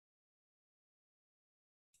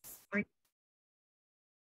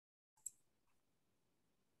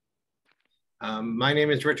My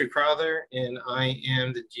name is Richard Crowther, and I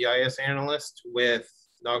am the GIS analyst with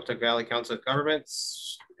Naugatuck+Valley Council of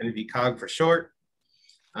Governments, NVCOG for short.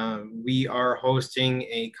 We are hosting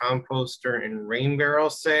a composter and rain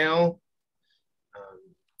barrel sale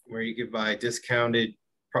where you can buy discounted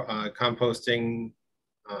composting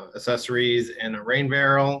accessories and a rain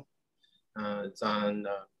barrel. It's on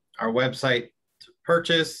our website to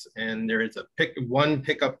purchase, and there is a one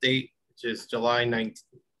pickup date, which is June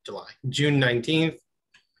 19th.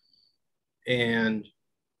 And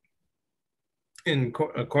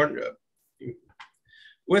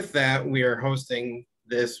with that, we are hosting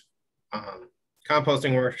this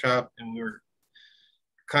composting workshop, and we were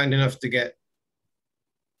kind enough to get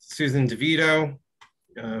Susan DeVito,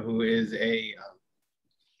 who is a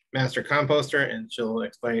master composter, and she'll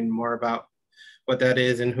explain more about what that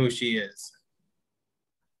is and who she is.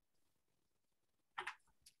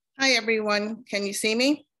 Hi, everyone. Can you see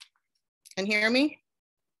me and hear me?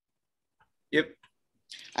 Yep.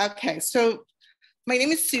 Okay, so my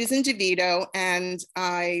name is Susan DeVito, and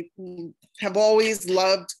I have always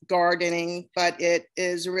loved gardening, but it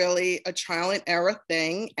is really a trial and error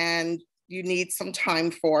thing, and you need some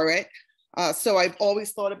time for it. So I've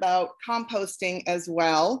always thought about composting as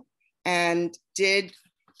well, and did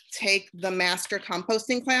take the master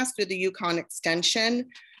composting class through the UConn extension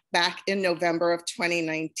back in November of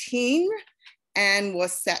 2019, and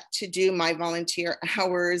was set to do my volunteer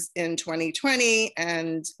hours in 2020,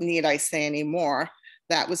 and need I say any more,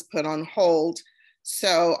 that was put on hold.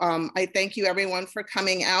 So I thank you everyone for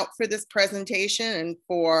coming out for this presentation, and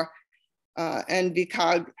for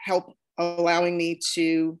NVCOG help allowing me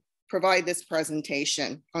to provide this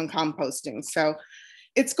presentation on composting. So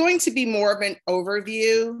it's going to be more of an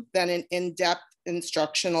overview than an in-depth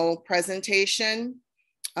instructional presentation.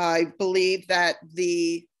 I believe that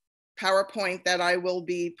the PowerPoint that I will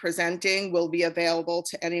be presenting will be available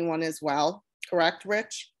to anyone as well. Correct,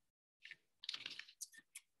 Rich?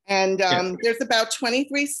 And Yeah. There's about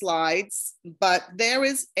 23 slides, but there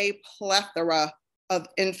is a plethora of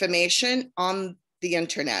information on the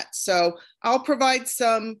internet. So I'll provide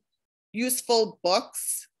some useful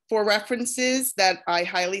books for references that I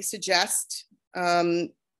highly suggest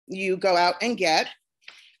you go out and get.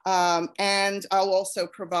 And I'll also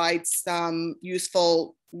provide some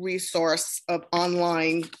useful resource of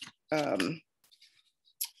online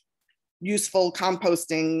useful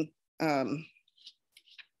composting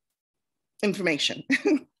information.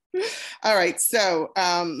 All right, so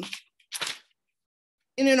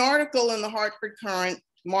in an article in the Hartford Courant,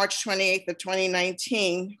 March 28th of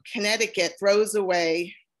 2019, Connecticut throws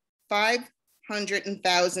away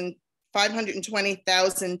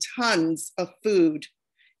 520,000 tons of food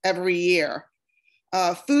every year.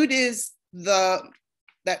 Food is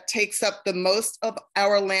that takes up the most of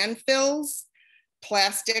our landfills.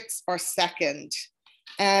 Plastics are second.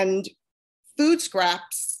 And food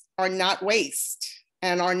scraps are not waste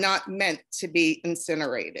and are not meant to be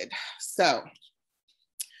incinerated. So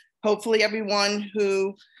hopefully everyone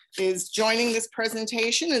who is joining this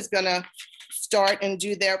presentation is gonna start and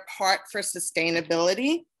do their part for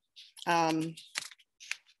sustainability. And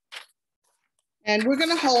we're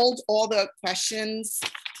gonna hold all the questions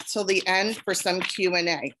till the end for some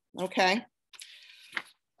Q&A, okay? All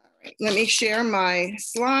right, let me share my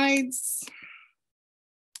slides.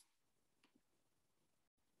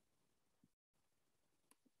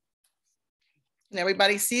 Can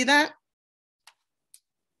everybody see that?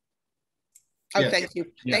 Oh, yes. Thank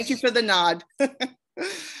you. Yes. Thank you for the nod.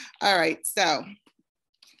 All right, so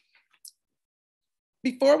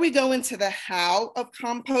before we go into the how of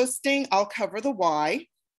composting, I'll cover the why.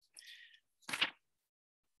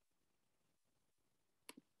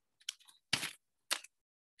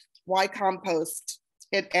 Why compost?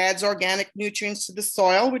 It adds organic nutrients to the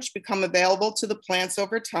soil, which become available to the plants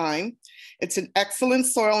over time. It's an excellent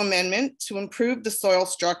soil amendment to improve the soil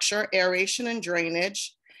structure, aeration, and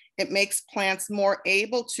drainage. It makes plants more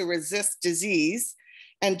able to resist disease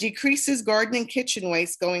and decreases garden and kitchen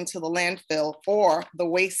waste going to the landfill or the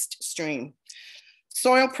waste stream.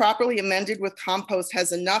 Soil properly amended with compost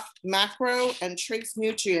has enough macro and trace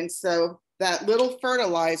nutrients so that little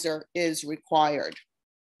fertilizer is required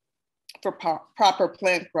for proper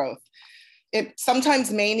plant growth. It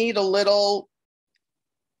sometimes may need a little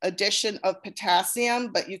addition of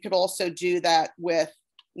potassium, but you could also do that with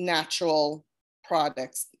natural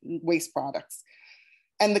products, waste products.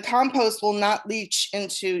 And the compost will not leach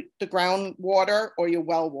into the groundwater or your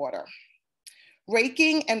well water.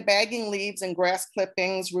 Raking and bagging leaves and grass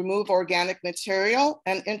clippings remove organic material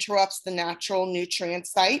and interrupts the natural nutrient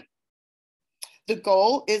site. The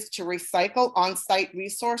goal is to recycle on-site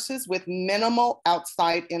resources with minimal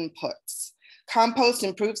outside inputs. Compost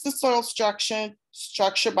improves the soil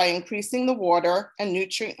structure by increasing the water and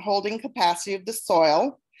nutrient holding capacity of the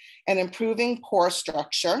soil and improving pore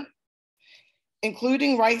structure.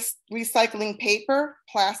 Including recycling paper,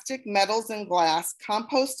 plastic, metals, and glass,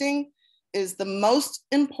 composting is the most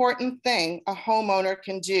important thing a homeowner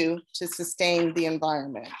can do to sustain the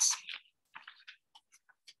environment.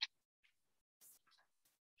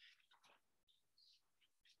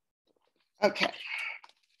 Okay.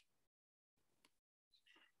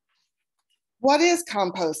 What is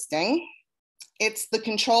composting? It's the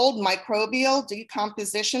controlled microbial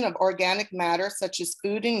decomposition of organic matter, such as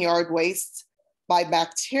food and yard waste, by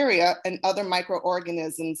bacteria and other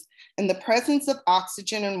microorganisms in the presence of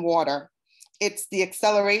oxygen and water. It's the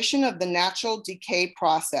acceleration of the natural decay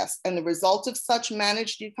process, and the result of such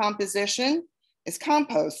managed decomposition is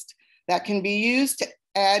compost that can be used to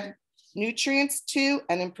add nutrients to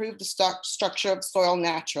and improve the structure of soil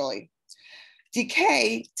naturally.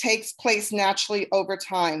 Decay takes place naturally over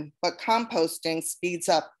time, but composting speeds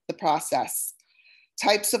up the process.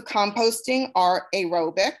 Types of composting are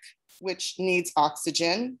aerobic, which needs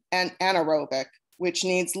oxygen, and anaerobic, which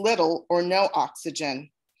needs little or no oxygen.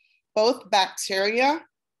 Both bacteria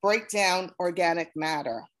break down organic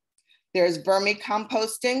matter. There's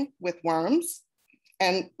vermicomposting with worms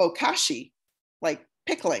and bokashi, like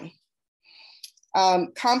pickling.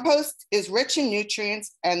 Compost is rich in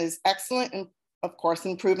nutrients and is excellent in, of course,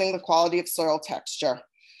 improving the quality of soil texture.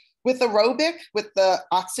 With aerobic, with the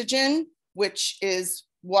oxygen, which is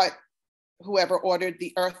what whoever ordered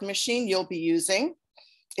the earth machine you'll be using,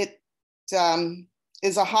 it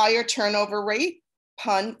is a higher turnover rate,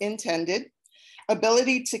 pun intended,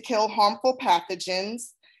 ability to kill harmful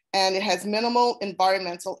pathogens, and it has minimal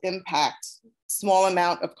environmental impact. Small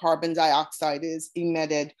amount of carbon dioxide is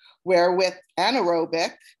emitted, where with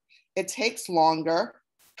anaerobic, it takes longer,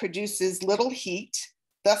 produces little heat,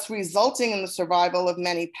 thus resulting in the survival of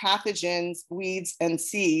many pathogens, weeds, and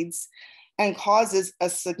seeds, and causes a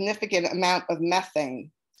significant amount of methane.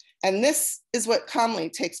 And this is what commonly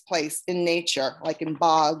takes place in nature, like in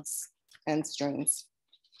bogs and streams.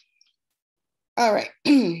 All right,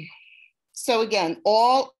 so again,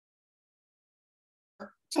 all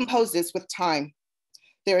composes with time.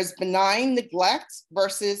 There is benign neglect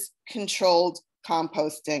versus controlled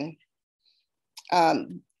composting.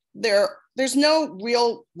 There's no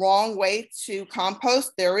real wrong way to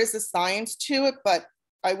compost. There is a science to it, but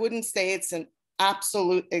I wouldn't say it's an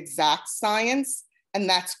absolute exact science, and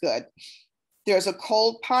that's good. There's a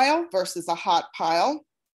cold pile versus a hot pile.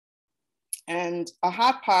 And a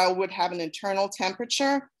hot pile would have an internal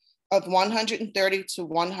temperature of 130 to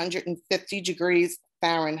 150 degrees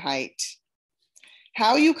Fahrenheit.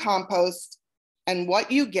 How you compost and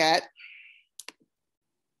what you get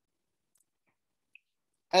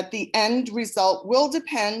at the end result will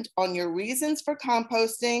depend on your reasons for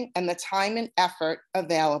composting and the time and effort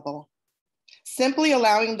available. Simply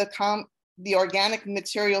allowing the organic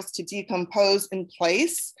materials to decompose in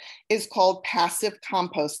place is called passive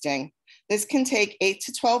composting. This can take 8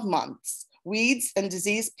 to 12 months. Weeds and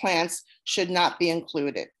diseased plants should not be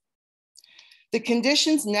included. The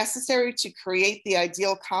conditions necessary to create the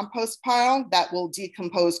ideal compost pile that will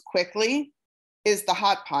decompose quickly is the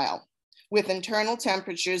hot pile, with internal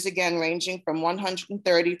temperatures again ranging from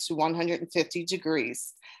 130 to 150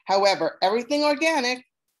 degrees. However, everything organic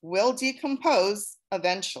will decompose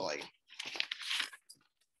eventually.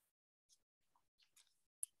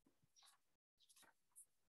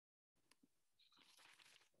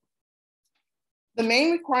 The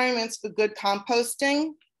main requirements for good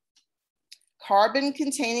composting: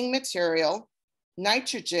 carbon-containing material,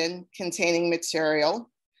 nitrogen-containing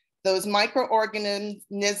material, those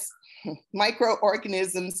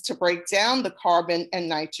microorganisms to break down the carbon and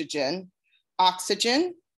nitrogen,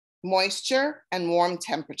 oxygen, moisture, and warm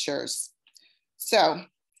temperatures. So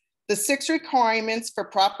the 6 requirements for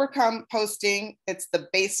proper composting, it's the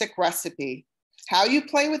basic recipe. How you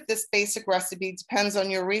play with this basic recipe depends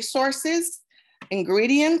on your resources,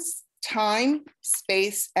 ingredients, time,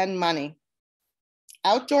 space, and money.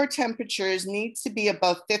 Outdoor temperatures need to be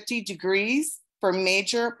above 50 degrees for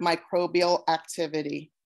major microbial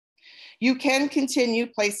activity. You can continue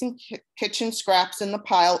placing kitchen scraps in the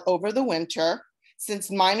pile over the winter, since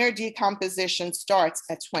minor decomposition starts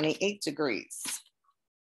at 28 degrees.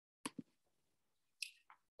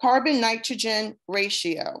 Carbon-nitrogen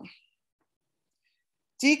ratio.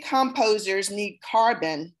 Decomposers need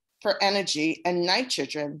carbon for energy and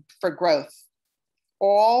nitrogen for growth.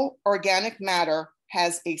 All organic matter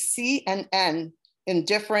has a C and N in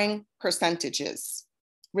differing percentages,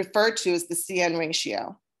 referred to as the CN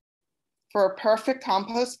ratio. For a perfect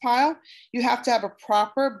compost pile, you have to have a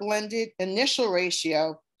proper blended initial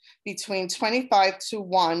ratio between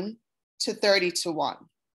 25:1 to 30:1.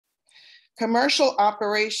 Commercial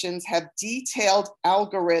operations have detailed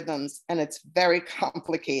algorithms and it's very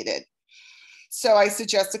complicated. So I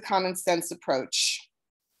suggest a common sense approach.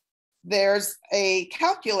 There's a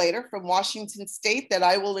calculator from Washington State that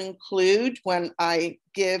I will include when I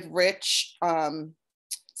give Rich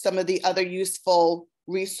some of the other useful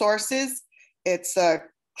resources. It's a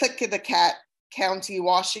Click of the Cat County,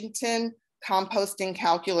 Washington composting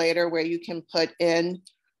calculator where you can put in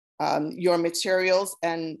your materials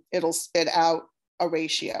and it'll spit out a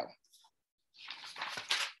ratio.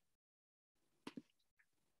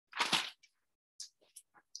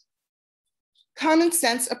 Common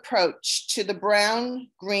sense approach to the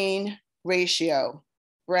brown-green ratio.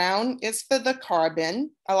 Brown is for the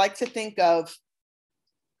carbon. I like to think of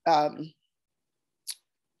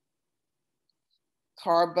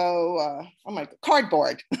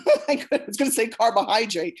cardboard. I was going to say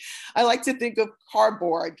carbohydrate. I like to think of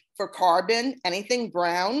cardboard for carbon, anything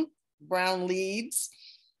brown, brown leaves,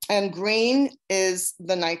 and green is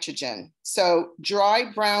the nitrogen. So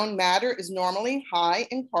dry brown matter is normally high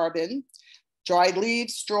in carbon. Dried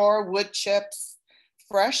leaves, straw, wood chips.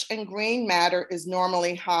 Fresh and green matter is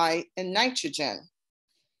normally high in nitrogen,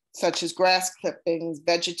 such as grass clippings,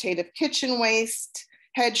 vegetative kitchen waste,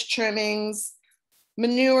 hedge trimmings,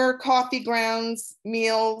 manure, coffee grounds,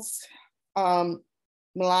 meals,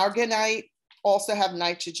 malagranite also have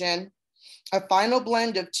nitrogen. A final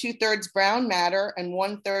blend of 2/3 brown matter and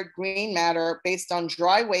 1/3 green matter based on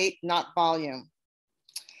dry weight, not volume.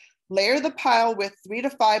 Layer the pile with 3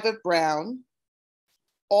 to 5 of brown,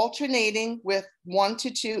 alternating with 1 to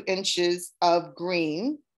 2 inches of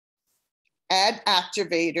green. Add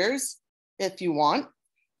activators if you want,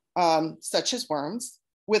 such as worms,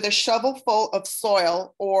 with a shovel full of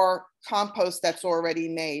soil or compost that's already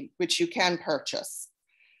made, which you can purchase.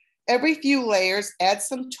 Every few layers, add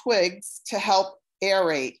some twigs to help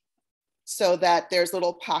aerate so that there's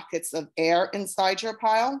little pockets of air inside your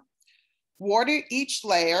pile. Water each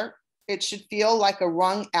layer. It should feel like a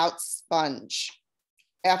wrung out sponge.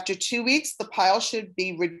 After 2 weeks, the pile should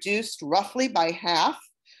be reduced roughly by half.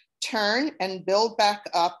 Turn and build back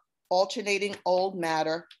up, alternating old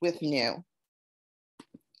matter with new.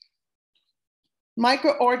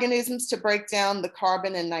 Microorganisms to break down the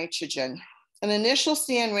carbon and nitrogen. An initial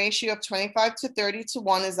CN ratio of 25 to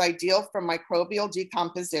 30:1 is ideal for microbial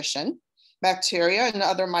decomposition. Bacteria and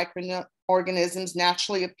other microorganisms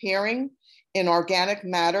naturally appearing in organic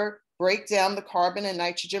matter break down the carbon and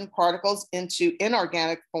nitrogen particles into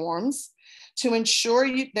inorganic forms. To ensure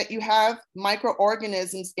that you have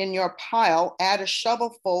microorganisms in your pile, add a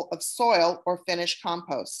shovelful of soil or finished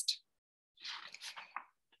compost.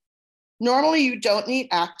 Normally, you don't need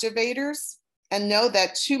activators, and know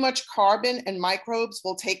that too much carbon and microbes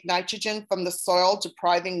will take nitrogen from the soil,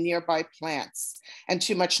 depriving nearby plants. And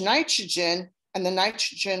too much nitrogen, and the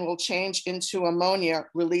nitrogen will change into ammonia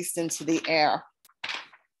released into the air.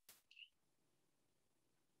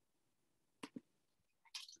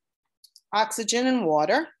 Oxygen and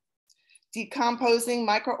water. Decomposing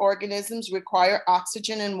microorganisms require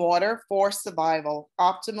oxygen and water for survival.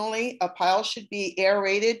 Optimally, a pile should be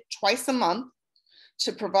aerated twice a month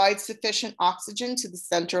to provide sufficient oxygen to the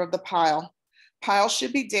center of the pile. Pile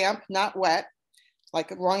should be damp, not wet,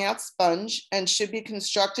 like a wrung out sponge, and should be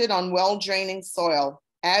constructed on well-draining soil.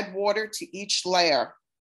 Add water to each layer.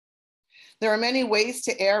 There are many ways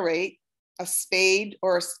to aerate: a spade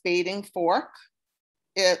or a spading fork.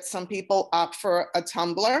 Some people opt for a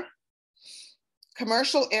tumbler.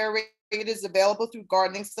 Commercial aerators available through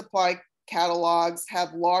gardening supply catalogs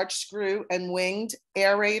have large screw and winged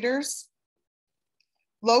aerators.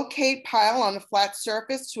 Locate pile on a flat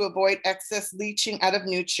surface to avoid excess leaching out of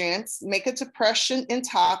nutrients. Make a depression in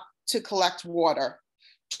top to collect water.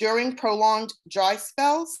 During prolonged dry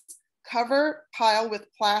spells, cover pile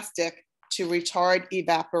with plastic to retard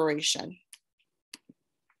evaporation.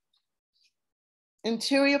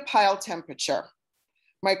 Interior pile temperature.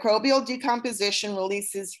 Microbial decomposition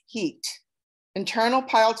releases heat. Internal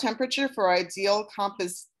pile temperature for ideal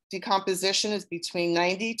decomposition is between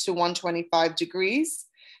 90 to 125 degrees.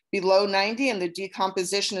 Below 90 and the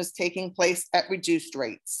decomposition is taking place at reduced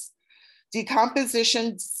rates.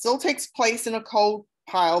 Decomposition still takes place in a cold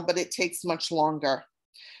pile, but it takes much longer.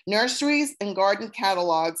 Nurseries and garden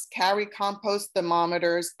catalogs carry compost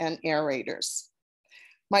thermometers and aerators.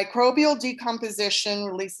 Microbial decomposition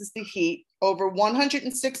releases the heat over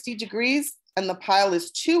 160 degrees and the pile is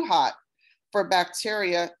too hot. for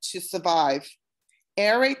bacteria to survive.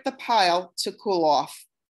 Aerate the pile to cool off.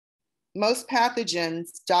 Most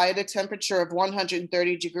pathogens die at a temperature of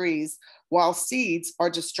 130 degrees, while seeds are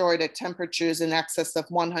destroyed at temperatures in excess of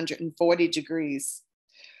 140 degrees.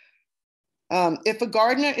 If a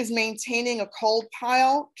gardener is maintaining a cold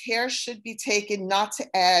pile, care should be taken not to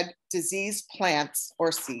add diseased plants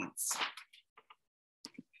or seeds.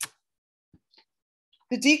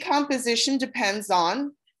 The decomposition depends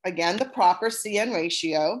on, again, the proper CN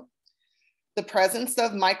ratio, the presence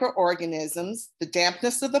of microorganisms, the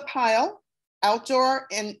dampness of the pile, outdoor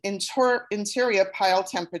and interior pile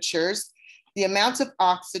temperatures, the amount of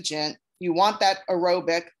oxygen, you want that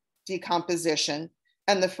aerobic decomposition,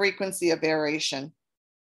 and the frequency of aeration.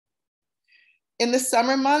 In the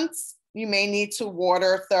summer months, you may need to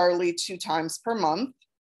water thoroughly 2 times per month.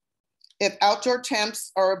 If outdoor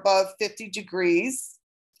temps are above 50 degrees,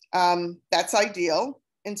 that's ideal.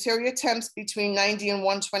 Interior temps between 90 and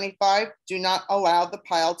 125 do not allow the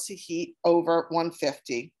pile to heat over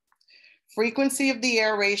 150. Frequency of the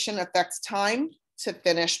aeration affects time to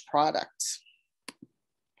finished product.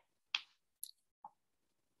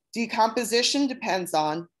 Decomposition depends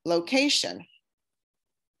on location.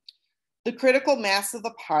 The critical mass of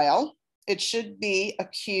the pile, it should be a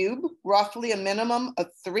cube, roughly a minimum of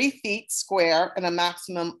 3 feet square and a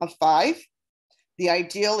maximum of 5. The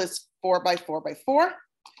ideal is 4 by 4 by 4.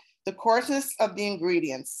 The coarseness of the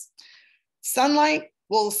ingredients. Sunlight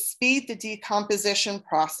will speed the decomposition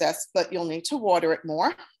process, but you'll need to water it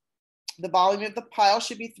more. The volume of the pile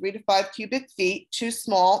should be 3 to 5 cubic feet, too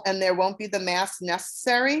small, and there won't be the mass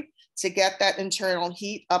necessary to get that internal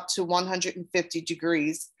heat up to 150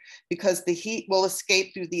 degrees because the heat will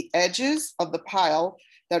escape through the edges of the pile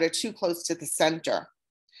that are too close to the center.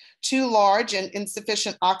 Too large and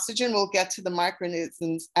insufficient oxygen will get to the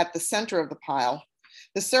microorganisms at the center of the pile.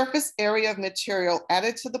 The surface area of material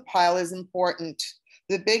added to the pile is important.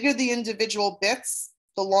 The bigger the individual bits,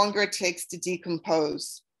 the longer it takes to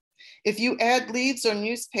decompose. If you add leaves or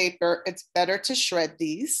newspaper, it's better to shred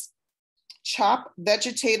these. Chop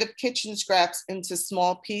vegetative kitchen scraps into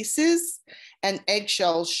small pieces, and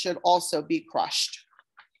eggshells should also be crushed.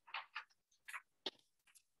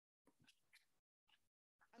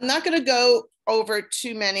 I'm not going to go over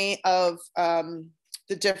too many of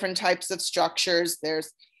the different types of structures.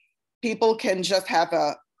 People can just have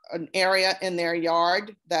an area in their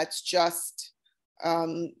yard that's just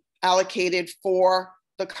allocated for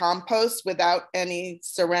the compost without any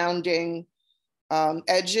surrounding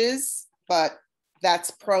edges, but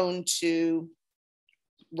that's prone to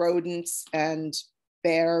rodents and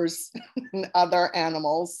bears and other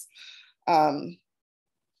animals. You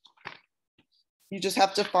just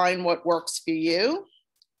have to find what works for you.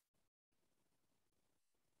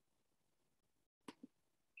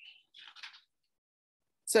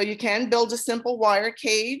 So you can build a simple wire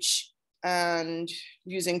cage and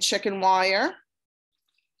using chicken wire,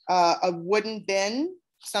 a wooden bin.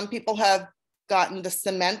 Some people have gotten the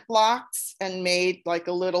cement blocks and made like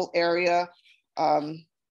a little area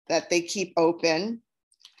that they keep open.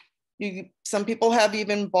 Some people have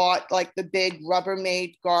even bought like the big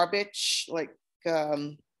Rubbermaid garbage, like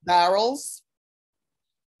barrels.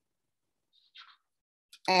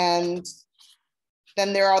 And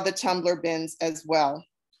then there are the tumbler bins as well.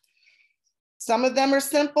 Some of them are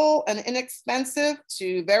simple and inexpensive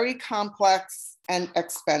to very complex and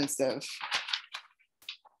expensive.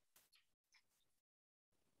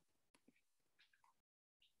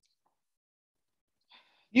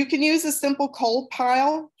 You can use a simple cold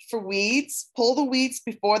pile for weeds. Pull the weeds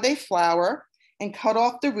before they flower and cut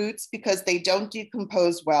off the roots because they don't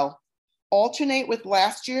decompose well. Alternate with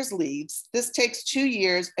last year's leaves. This takes 2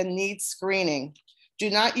 years and needs screening.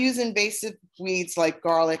 Do not use invasive weeds like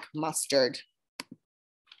garlic mustard.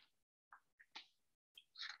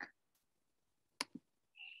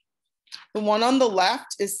 The one on the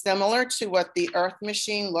left is similar to what the earth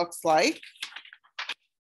machine looks like.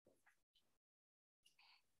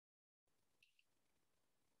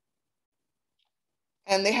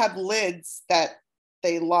 And they have lids that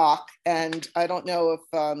they lock. And I don't know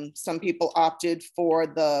if some people opted for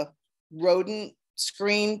the rodent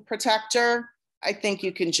screen protector. I think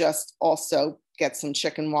you can just also get some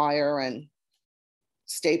chicken wire and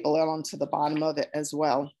staple it onto the bottom of it as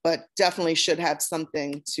well, but definitely should have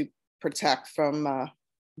something to protect from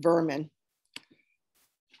vermin.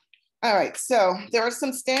 All right, so there are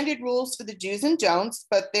some standard rules for the do's and don'ts,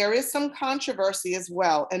 but there is some controversy as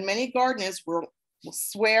well. And many gardeners will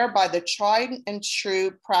swear by the tried and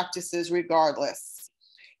true practices regardless.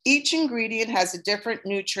 Each ingredient has a different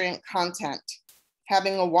nutrient content.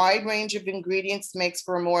 Having a wide range of ingredients makes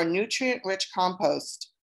for a more nutrient-rich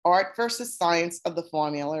compost. Art versus science of the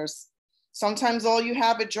formulas. Sometimes all you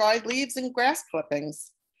have are dried leaves and grass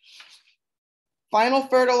clippings. Final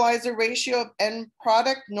fertilizer ratio of end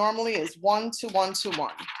product normally is 1 to 1 to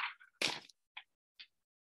 1.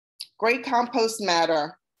 Great compost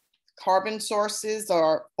matter. Carbon sources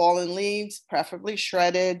are fallen leaves, preferably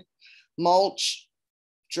shredded, mulch,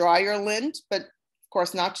 dryer lint, but of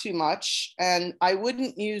course not too much. And I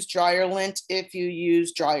wouldn't use dryer lint if you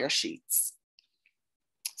use dryer sheets.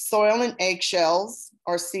 Soil and eggshells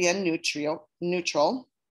are CN neutral.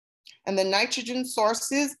 And the nitrogen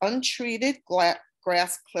sources, untreated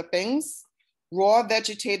grass clippings, raw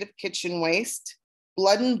vegetative kitchen waste,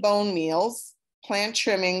 blood and bone meals, plant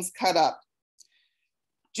trimmings cut up.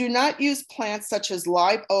 Do not use plants such as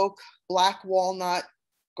live oak, black walnut,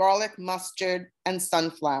 garlic, mustard, and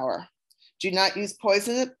sunflower. Do not use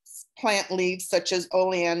poisonous plant leaves such as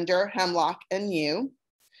oleander, hemlock, and yew.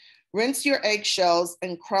 Rinse your eggshells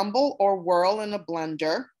and crumble or whirl in a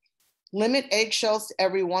blender. Limit eggshells to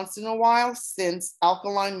every once in a while since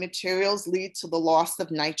alkaline materials lead to the loss of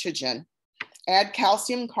nitrogen. Add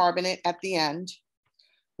calcium carbonate at the end.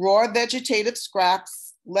 Raw vegetative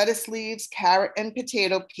scraps, lettuce leaves, carrot and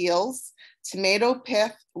potato peels, tomato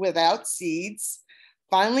pith without seeds.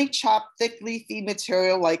 Finely chop thick leafy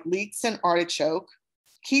material like leeks and artichoke.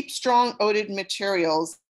 Keep strong odoured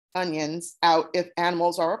materials, onions, out if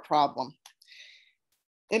animals are a problem.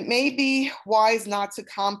 It may be wise not to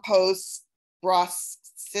compost I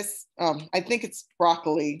think it's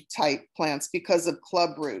broccoli type plants because of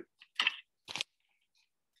club root.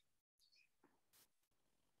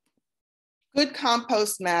 Good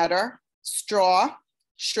compost matter: straw,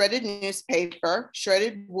 shredded newspaper,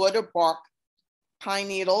 shredded wood or bark, pine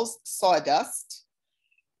needles, sawdust.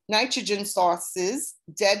 Nitrogen sources: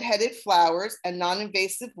 dead-headed flowers and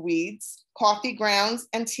non-invasive weeds, coffee grounds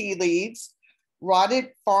and tea leaves, rotted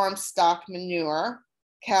farm stock manure,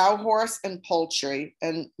 cow, horse, and poultry,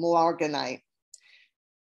 and malagronite.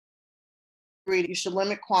 You should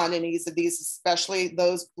limit quantities of these, especially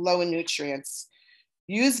those low in nutrients.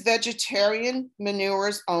 Use vegetarian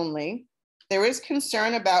manures only. There is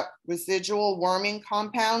concern about residual worming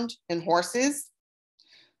compound in horses,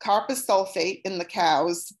 copper sulfate in the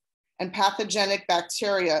cows, and pathogenic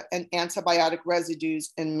bacteria and antibiotic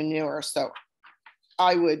residues in manure. So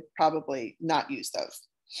I would probably not use those.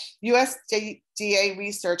 USDA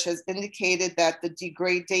research has indicated that the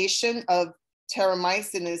degradation of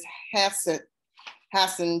terramycin is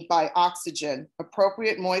hastened by oxygen,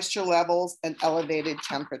 appropriate moisture levels, and elevated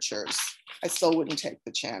temperatures. I still wouldn't take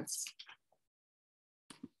the chance.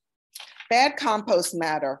 Bad compost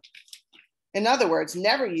matter. In other words,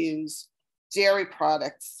 never use dairy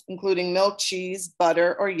products, including milk, cheese,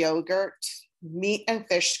 butter, or yogurt, meat and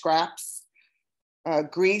fish scraps,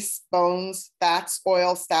 grease, bones, fats,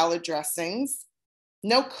 oil, salad dressings,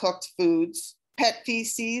 no cooked foods, pet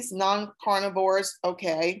feces, non-carnivores,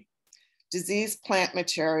 okay, diseased plant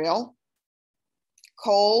material,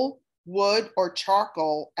 coal, wood, or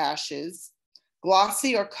charcoal ashes,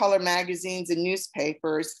 glossy or color magazines and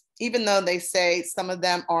newspapers, even though they say some of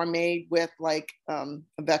them are made with like a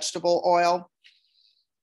vegetable oil,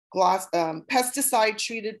 pesticide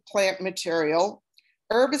treated plant material,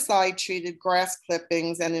 herbicide treated grass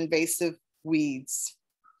clippings and invasive weeds.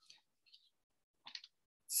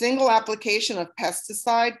 Single application of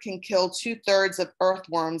pesticide can kill 2/3 of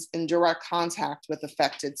earthworms in direct contact with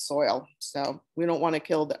affected soil. So we don't want to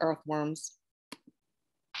kill the earthworms.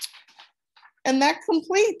 And that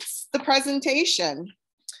completes the presentation.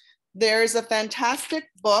 There's a fantastic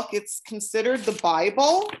book. It's considered the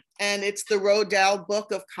Bible, and it's the Rodell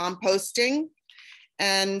Book of Composting.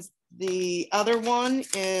 And the other one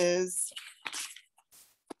is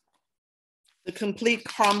the Complete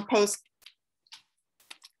Compost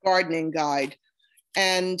Gardening Guide.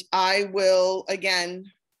 And I will, again,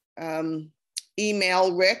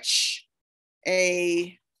 email Rich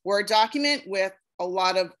a Word document with a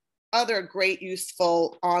lot of other great,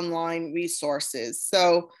 useful online resources.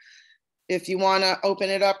 So if you want to open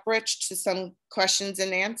it up, Rich, to some questions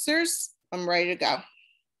and answers, I'm ready to go.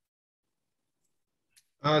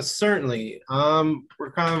 Certainly.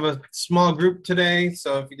 We're kind of a small group today,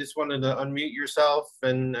 so if you just wanted to unmute yourself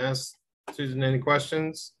and ask Susan any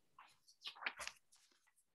questions,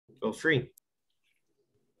 feel free.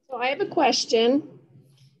 So I have a question,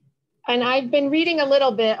 and I've been reading a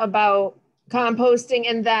little bit about composting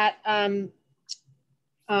and that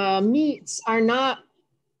meats are not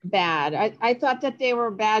bad. I thought that they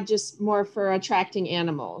were bad just more for attracting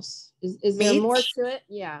animals. Is there more to it?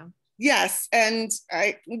 Yeah. Yes, and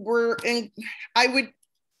I would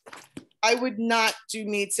not do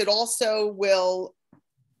meats. It also will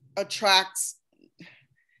attract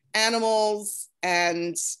animals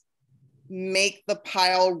and make the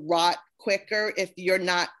pile rot quicker if you're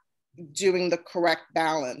not doing the correct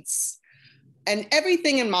balance. And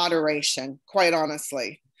everything in moderation, quite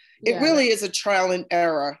honestly. It really is a trial and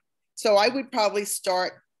error. So I would probably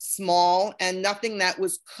start small and nothing that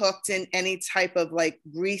was cooked in any type of like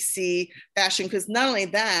greasy fashion, because not only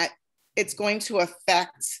that, it's going to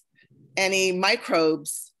affect any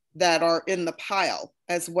microbes that are in the pile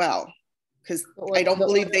as well, because I don't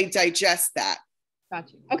believe they digest that.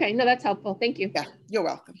 Gotcha. Okay, no, that's helpful. Thank you. Yeah, you're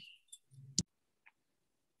welcome.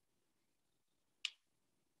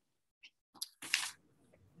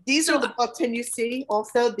 These are the books, can you see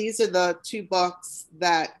also? These are the 2 books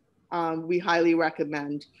that we highly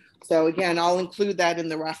recommend. So again, I'll include that in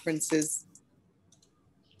the references.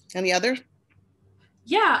 Any other?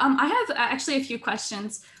 Yeah, I have actually a few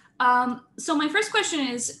questions. So my first question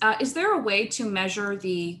is there a way to measure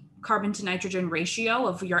the carbon to nitrogen ratio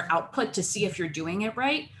of your output to see if you're doing it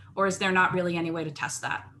right? Or is there not really any way to test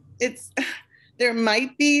that? There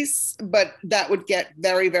might be, but that would get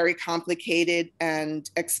very, very complicated and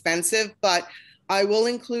expensive. But I will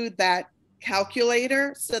include that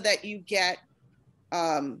calculator so that you get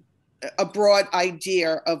a broad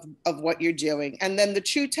idea of what you're doing. And then the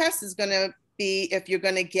true test is going to be if you're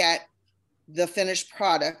going to get the finished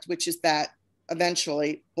product, which is that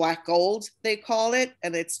eventually black gold, they call it.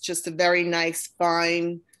 And it's just a very nice,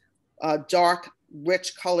 fine, dark,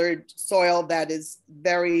 rich colored soil that is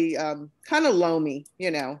very kind of loamy,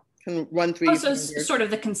 you know, can run through. So sort of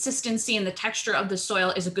the consistency and the texture of the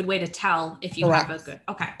soil is a good way to tell if you have a good,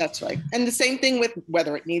 okay. That's right. And the same thing with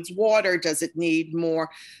whether it needs water, does it need more?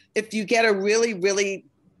 If you get a really, really,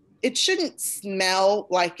 it shouldn't smell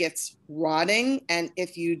like it's rotting. And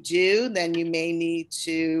if you do, then you may need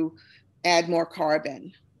to add more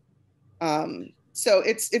carbon. So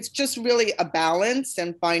it's just really a balance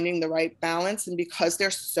and finding the right balance. And because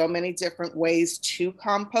there's so many different ways to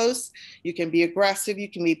compost, you can be aggressive, you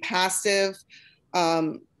can be passive.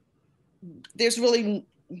 There's really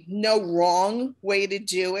no wrong way to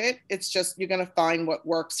do it. It's just, you're going to find what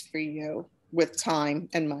works for you with time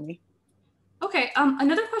and money. Okay,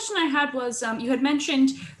 another question I had was, you had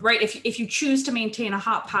mentioned, right, if you choose to maintain a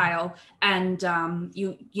hot pile and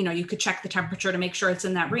you could check the temperature to make sure it's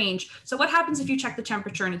in that range. So what happens if you check the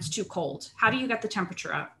temperature and it's too cold? How do you get the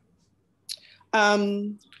temperature up?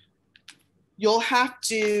 You'll have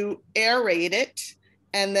to aerate it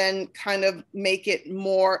and then kind of make it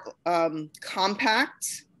more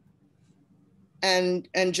compact and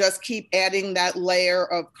just keep adding that layer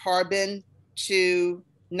of carbon to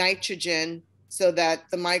nitrogen so that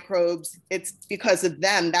the microbes, it's because of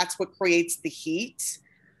them, that's what creates the heat.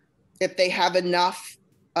 If they have enough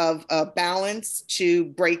of a balance to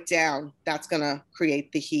break down, that's gonna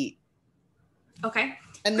create the heat. Okay.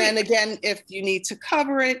 And then again, if you need to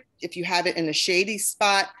cover it, if you have it in a shady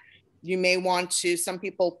spot, you may want to, some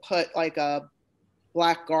people put like a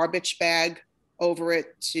black garbage bag over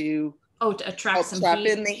it to attract some trap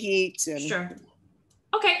heat. in the heat. And sure.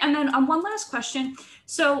 Okay, and then one last question.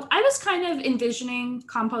 So I was kind of envisioning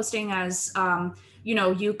composting as,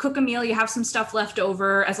 you cook a meal, you have some stuff left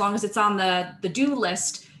over, as long as it's on the do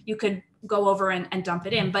list, you could go over and dump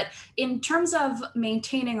it in. But in terms of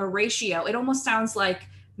maintaining a ratio, it almost sounds like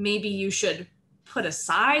maybe you should put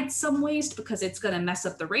aside some waste because it's going to mess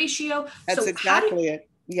up the ratio. That's exactly it.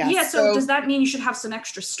 Yes. Yeah, so does that mean you should have some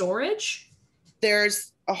extra storage?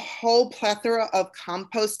 There's a whole plethora of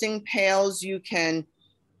composting pails. You can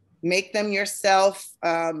make them yourself.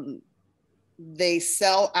 They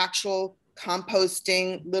sell actual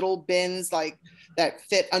composting little bins like that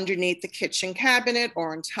fit underneath the kitchen cabinet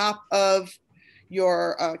or on top of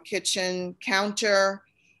your kitchen counter.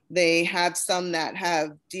 They have some that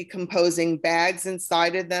have decomposing bags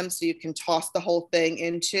inside of them so you can toss the whole thing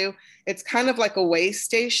into. It's kind of like a weigh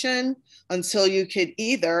station until you could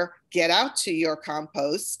either get out to your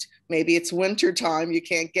compost. Maybe it's winter time, you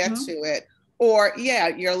can't get to it. Or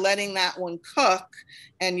you're letting that one cook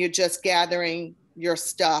and you're just gathering your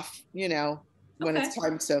stuff, when it's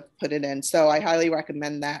time to put it in. So I highly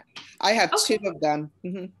recommend that. I have 2 of them.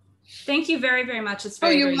 Mm-hmm. Thank you very, very much. It's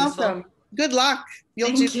very, you're very welcome. useful. Good luck.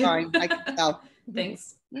 You'll do fine. I can tell.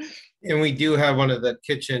 Thanks. And we do have one of the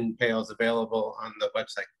kitchen pails available on the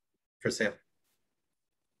website for sale.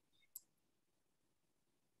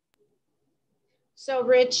 So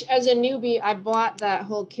Rich, as a newbie, I bought that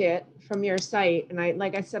whole kit from your site. And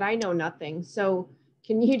like I said, I know nothing. So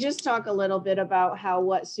can you just talk a little bit about how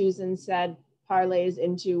what Susan said parlays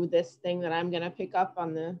into this thing that I'm going to pick up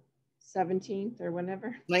on the 17th or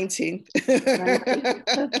whenever. 19th.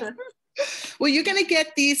 Well, you're going to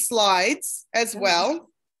get these slides as well.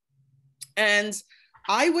 And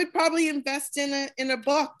I would probably invest in a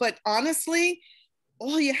book, but honestly,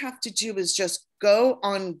 all you have to do is just go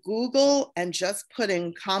on Google and just put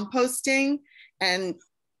in composting, and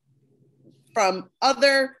from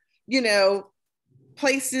other,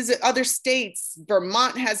 places, other states,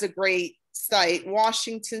 Vermont has a great site.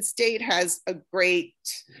 Washington State has a great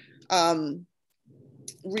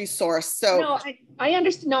resource. So no, I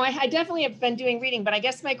understand. No, I definitely have been doing reading, but I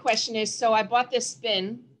guess my question is, so I bought this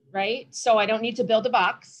bin, right? So I don't need to build a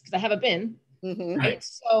box because I have a bin. Mm-hmm. Right.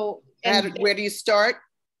 So where do you start?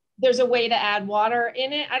 There's a way to add water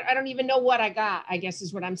in it. I don't even know what I got, I guess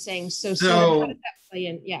is what I'm saying. So how does that play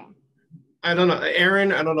in? Yeah. I don't know.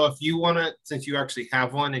 Aaron, I don't know if you want to, since you actually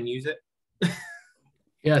have one, and use it.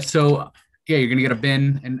 Yeah. So yeah, you're going to get a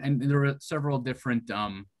bin, and there are several different,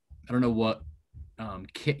 I don't know what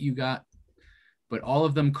kit you got, but all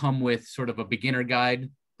of them come with sort of a beginner guide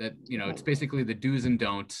that, it's basically the do's and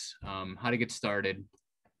don'ts, how to get started.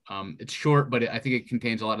 It's short, but I think it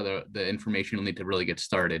contains a lot of the information you'll need to really get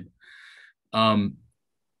started. And,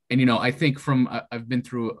 I think I've been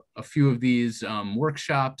through a few of these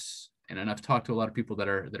workshops, and I've talked to a lot of people that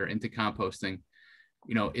are into composting.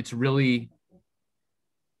 It's really,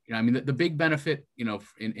 the big benefit,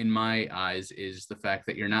 in my eyes, is the fact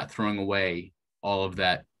that you're not throwing away all of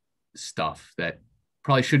that stuff that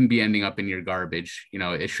probably shouldn't be ending up in your garbage.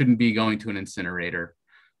 It shouldn't be going to an incinerator.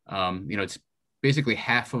 It's basically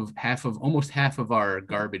almost half of our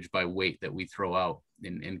garbage by weight that we throw out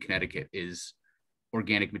in Connecticut is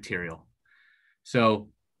organic material. So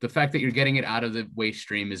the fact that you're getting it out of the waste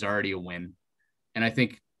stream is already a win. And I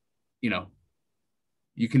think,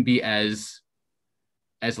 you can be as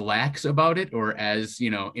lax about it, or as,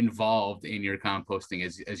 involved in your composting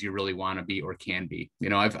as you really want to be or can be.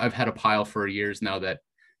 I've had a pile for years now that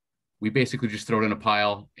we basically just throw it in a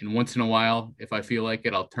pile, and once in a while, if I feel like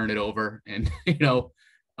it, I'll turn it over, and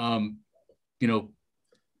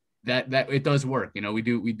that it does work. We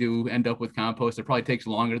do end up with compost. It probably takes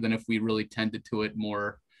longer than if we really tended to it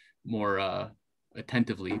more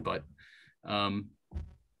attentively, but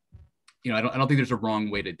I don't think there's a wrong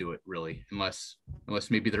way to do it, really, unless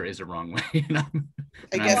maybe there is a wrong way.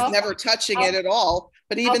 I guess never touching it at all,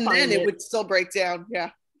 but even then it would still break down. Yeah.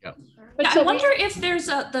 Yeah. But I wonder if there's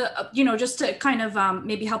just to kind of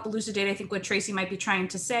maybe help elucidate, I think what Tracy might be trying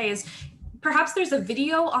to say is perhaps there's a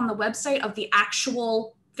video on the website of the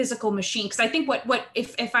actual physical machine. Because I think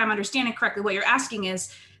if I'm understanding correctly, what you're asking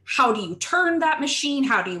is, how do you turn that machine?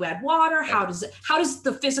 How do you add water? How does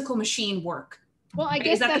the physical machine work? Well, I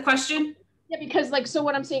guess is that the question? Yeah, because so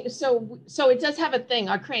what I'm saying, so it does have a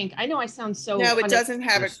crank. I know I sound so. No, it doesn't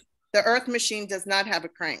have it. The earth machine does not have a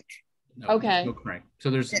crank. No, okay. No crank. So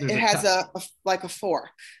there's it has a fork,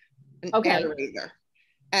 an aerator,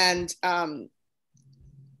 and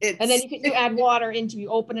it's, and then you add water into. You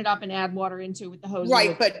open it up and add water into with the hose.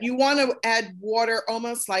 Right, but you want to add water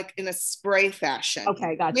almost like in a spray fashion.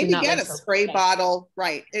 Okay, gotcha. Maybe get a spray bottle.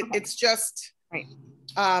 Right. It's just right.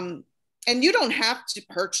 And you don't have to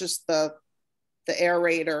purchase the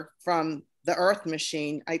aerator from the earth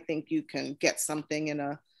machine. I think you can get something in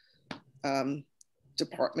a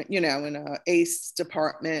department, in a Ace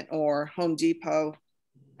department or Home Depot.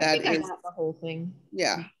 That is the whole thing.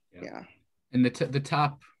 Yeah. And the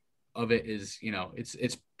top of it is,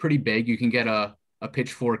 it's pretty big. You can get a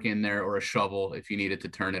pitchfork in there or a shovel if you needed to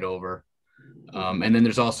turn it over. And then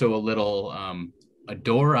there's also a little a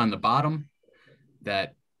door on the bottom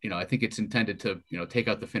that, I think it's intended to, take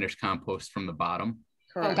out the finished compost from the bottom.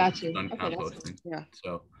 Correct. Oh, got you. Okay, composting. Yeah.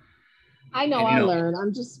 So I know I learn.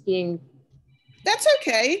 I'm just being. That's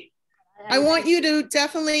okay. I want you to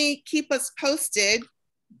definitely keep us posted.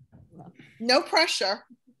 No pressure.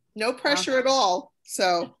 No pressure at all.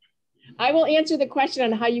 So I will answer the question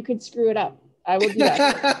on how you could screw it up. I will do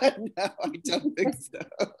that. No, I don't think so.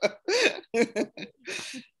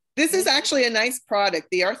 This is actually a nice product.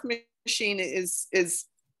 The earth machine is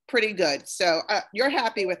pretty good. So you're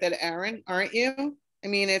happy with it, Aaron, aren't you? I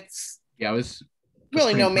mean, it was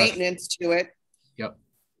really no maintenance to it. Yep.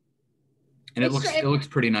 And it looks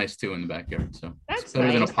pretty nice too in the backyard. So that's it's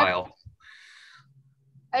better than a pile.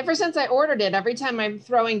 Ever since I ordered it, every time I'm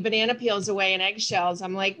throwing banana peels away and eggshells,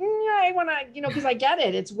 I'm like, I want to, because I get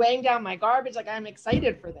it. It's weighing down my garbage. Like, I'm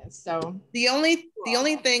excited for this. So the only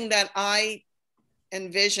thing that I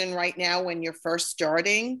envision right now when you're first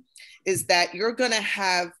starting is that you're going to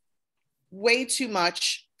have way too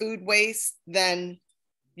much food waste than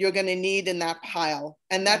you're going to need in that pile.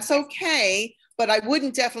 And that's okay. but I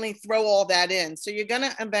wouldn't definitely throw all that in. So you're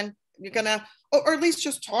gonna, and then you're gonna, or at least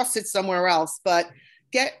just toss it somewhere else, but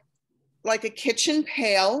get like a kitchen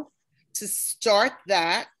pail to start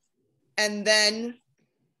that. And then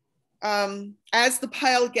as the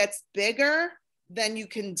pile gets bigger, then you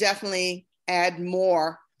can definitely add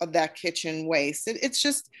more of that kitchen waste.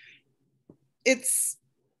 It's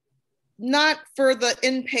not for the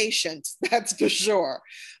impatient, that's for sure.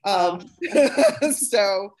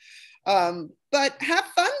 But have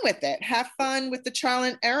fun with it. Have fun with the trial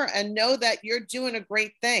and error, and know that you're doing a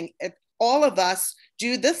great thing. If all of us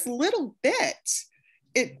do this little bit,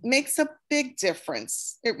 it makes a big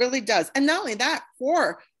difference. It really does. And not only that,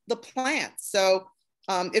 for the plants. So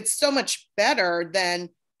it's so much better than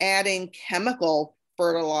adding chemical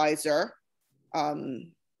fertilizer.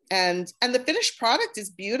 And the finished product is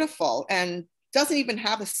beautiful and doesn't even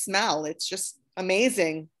have a smell. It's just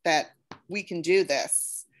amazing that we can do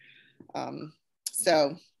this.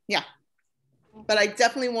 So yeah, but I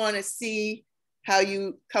definitely want to see how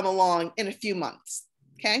you come along in a few months.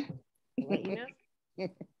 Okay. Let you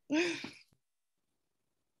know.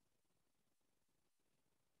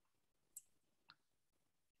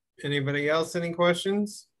 Anybody else, any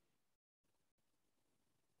questions?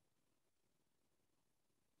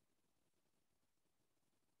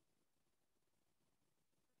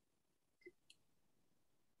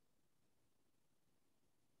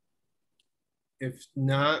 If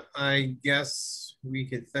not, I guess we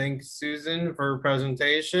could thank Susan for her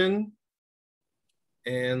presentation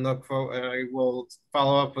and look for, I will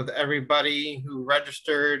follow up with everybody who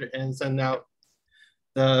registered and send out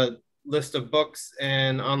the list of books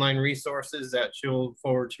and online resources that she'll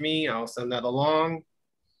forward to me. I'll send that along.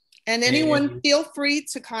 And anyone feel free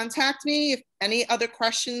to contact me if any other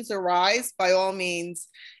questions arise, by all means.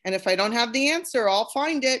 And if I don't have the answer, I'll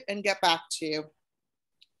find it and get back to you.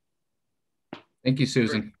 Thank you,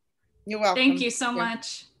 Susan. You're welcome. Thank you so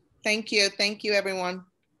much. Thank you. Thank you, everyone.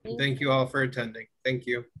 Thank you all for attending. Thank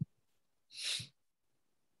you.